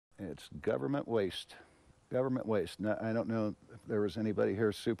It's government waste. Government waste. Now, I don't know if there was anybody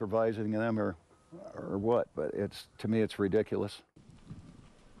here supervising them or what, but to me it's ridiculous.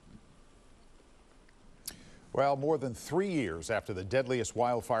 Well, more than 3 years after the deadliest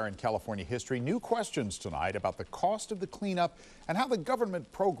wildfire in California history, new questions tonight about the cost of the cleanup and how the government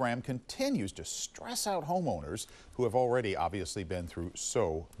program continues to stress out homeowners who have already obviously been through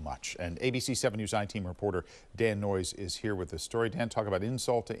so much. And ABC 7 News I-Team reporter Dan Noyes is here with this story. Dan, talk about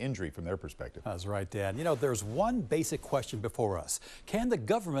insult to injury from their perspective. That's right, Dan. You know, there's one basic question before us. Can the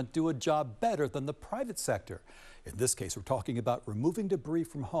government do a job better than the private sector? In this case, we're talking about removing debris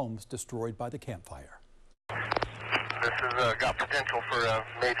from homes destroyed by the campfire. This has got potential for a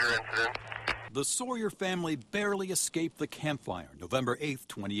major incident. The Sawyer family barely escaped the campfire November 8th,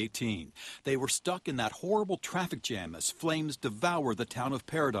 2018. They were stuck in that horrible traffic jam as flames devoured the town of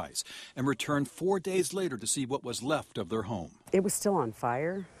Paradise and returned 4 days later to see what was left of their home. It was still on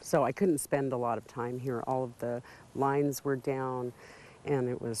fire, so I couldn't spend a lot of time here. All of the lines were down, and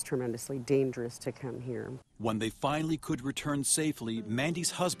it was tremendously dangerous to come here. When they finally could return safely, Mandy's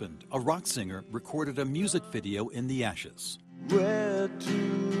husband, a rock singer, recorded a music video in the ashes. Where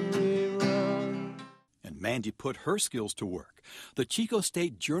do we run? And Mandy put her skills to work. The Chico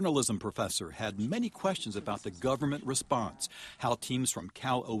State journalism professor had many questions about the government response, how teams from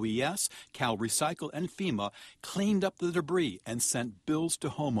Cal OES, Cal Recycle, and FEMA cleaned up the debris and sent bills to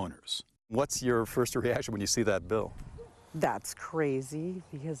homeowners. What's your first reaction when you see that bill? That's crazy,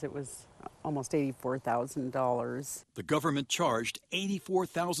 because it was almost $84,000. The government charged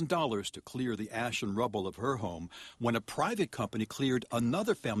 $84,000 to clear the ash and rubble of her home when a private company cleared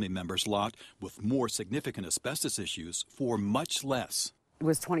another family member's lot with more significant asbestos issues for much less. It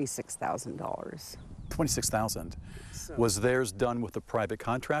was $26,000. $26,000. Was theirs done with a private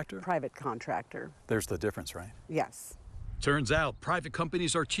contractor? Private contractor. There's the difference, right? Yes. Turns out private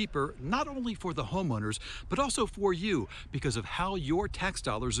companies are cheaper, not only for the homeowners, but also for you because of how your tax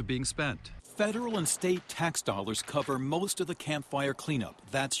dollars are being spent. Federal and state tax dollars cover most of the campfire cleanup.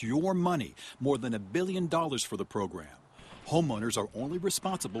 That's your money, more than $1 billion for the program. Homeowners are only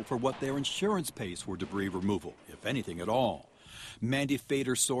responsible for what their insurance pays for debris removal, if anything at all. Mandy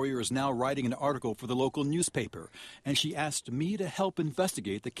Fader Sawyer is now writing an article for the local newspaper, and she asked me to help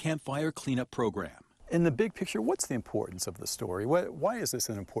investigate the campfire cleanup program. In the big picture, what's the importance of the story? Why is this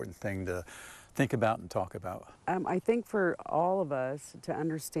an important thing to think about and talk about? I think for all of us to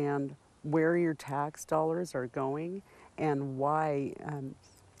understand where your tax dollars are going and why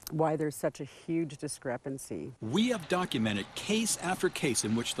there's such a huge discrepancy. We have documented case after case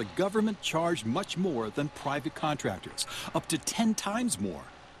in which the government charged much more than private contractors, up to 10 times more.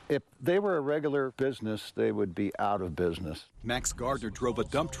 If they were a regular business, they would be out of business. Max Gardner drove a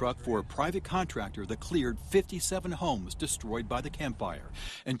dump truck for a private contractor that cleared 57 homes destroyed by the campfire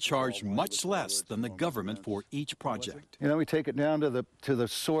and charged much less than the government for each project. You know, we take it down to the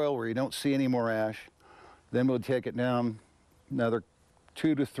soil where you don't see any more ash. Then we'll take it down another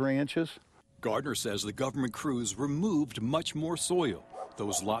 2 to 3 inches. Gardner says the government crews removed much more soil.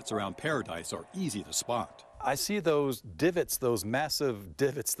 Those lots around Paradise are easy to spot. I see those divots, those massive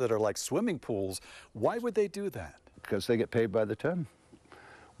divots that are like swimming pools. Why would they do that? Because they get paid by the ton.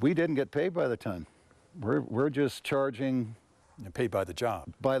 We didn't get paid by the ton. We're just charging... You're paid by the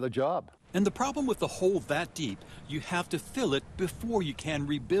job. By the job. And the problem with the hole that deep, you have to fill it before you can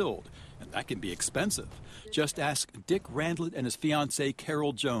rebuild. And that can be expensive. Just ask Dick Randlett and his fiancée,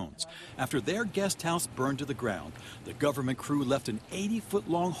 Carol Jones. After their guest house burned to the ground, the government crew left an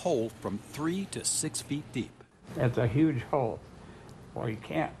 80-foot-long hole from 3 to 6 feet deep. It's a huge hole. Well, you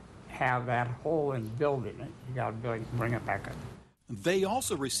can't have that hole and building it. You got to bring it back up. They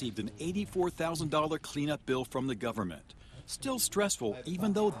also received an $84,000 cleanup bill from the government. Still stressful,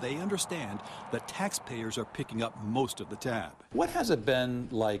 even though they understand that taxpayers are picking up most of the tab. What has it been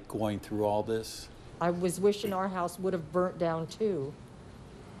like going through all this? I was wishing our house would have burnt down too,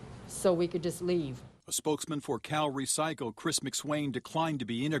 so we could just leave. A spokesman for Cal Recycle, Chris McSwain, declined to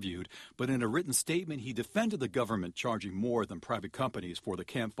be interviewed, but in a written statement, he defended the government charging more than private companies for the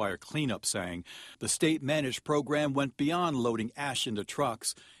campfire cleanup, saying the state-managed program went beyond loading ash into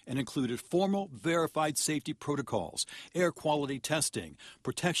trucks and included formal, verified safety protocols, air quality testing,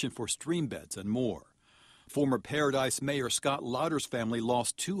 protection for stream beds, and more. Former Paradise Mayor Scott Lauder's family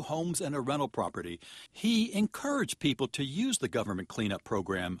lost 2 homes and a rental property. He encouraged people to use the government cleanup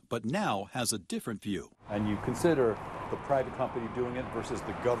program, but now has a different view. And you consider the private company doing it versus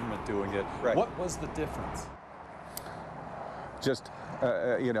the government doing it. Right. What was the difference? Just,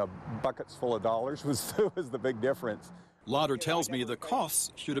 buckets full of dollars was the big difference. Lauder tells me the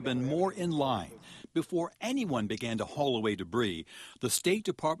costs should have been more in line, before anyone began to haul away debris, the State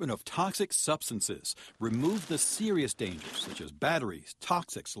Department of Toxic Substances removed the serious dangers such as batteries,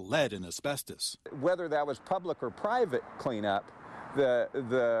 toxics, lead, and asbestos. Whether that was public or private cleanup,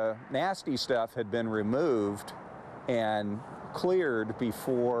 the nasty stuff had been removed and cleared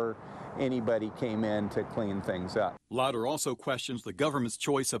before anybody came in to clean things up. Lauder also questions the government's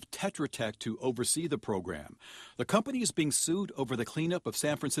choice of Tetra Tech to oversee the program. The company is being sued over the cleanup of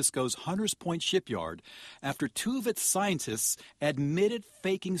San Francisco's Hunters Point shipyard after 2 of its scientists admitted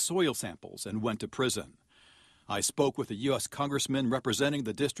faking soil samples and went to prison. I spoke with a U.S. congressman representing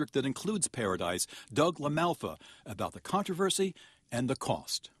the district that includes Paradise, Doug LaMalfa, about the controversy and the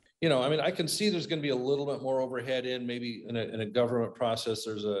cost. You know, I mean, I can see there's going to be a little bit more overhead maybe in a government process.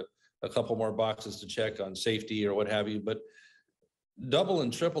 There's a couple more boxes to check on safety or what have you, but double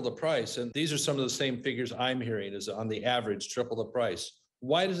and triple the price. And these are some of the same figures I'm hearing is on the average, triple the price.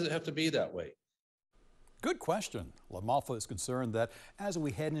 Why does it have to be that way? Good question. LaMalfa is concerned that as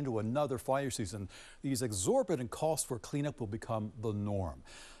we head into another fire season, these exorbitant costs for cleanup will become the norm.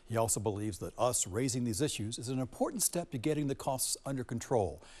 He also believes that us raising these issues is an important step to getting the costs under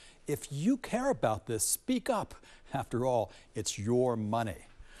control. If you care about this, speak up. After all, it's your money.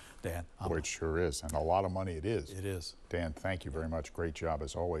 Dan. Boy, it sure is, and a lot of money it is. It is. Dan, thank you very much. Great job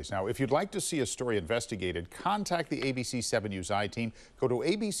as always. Now, if you'd like to see a story investigated, contact the ABC 7 News I-Team. Go to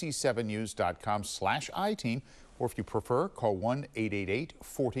abc7news.com/I-Team, or if you prefer, call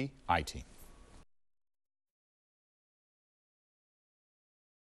 1-888-40-I-Team.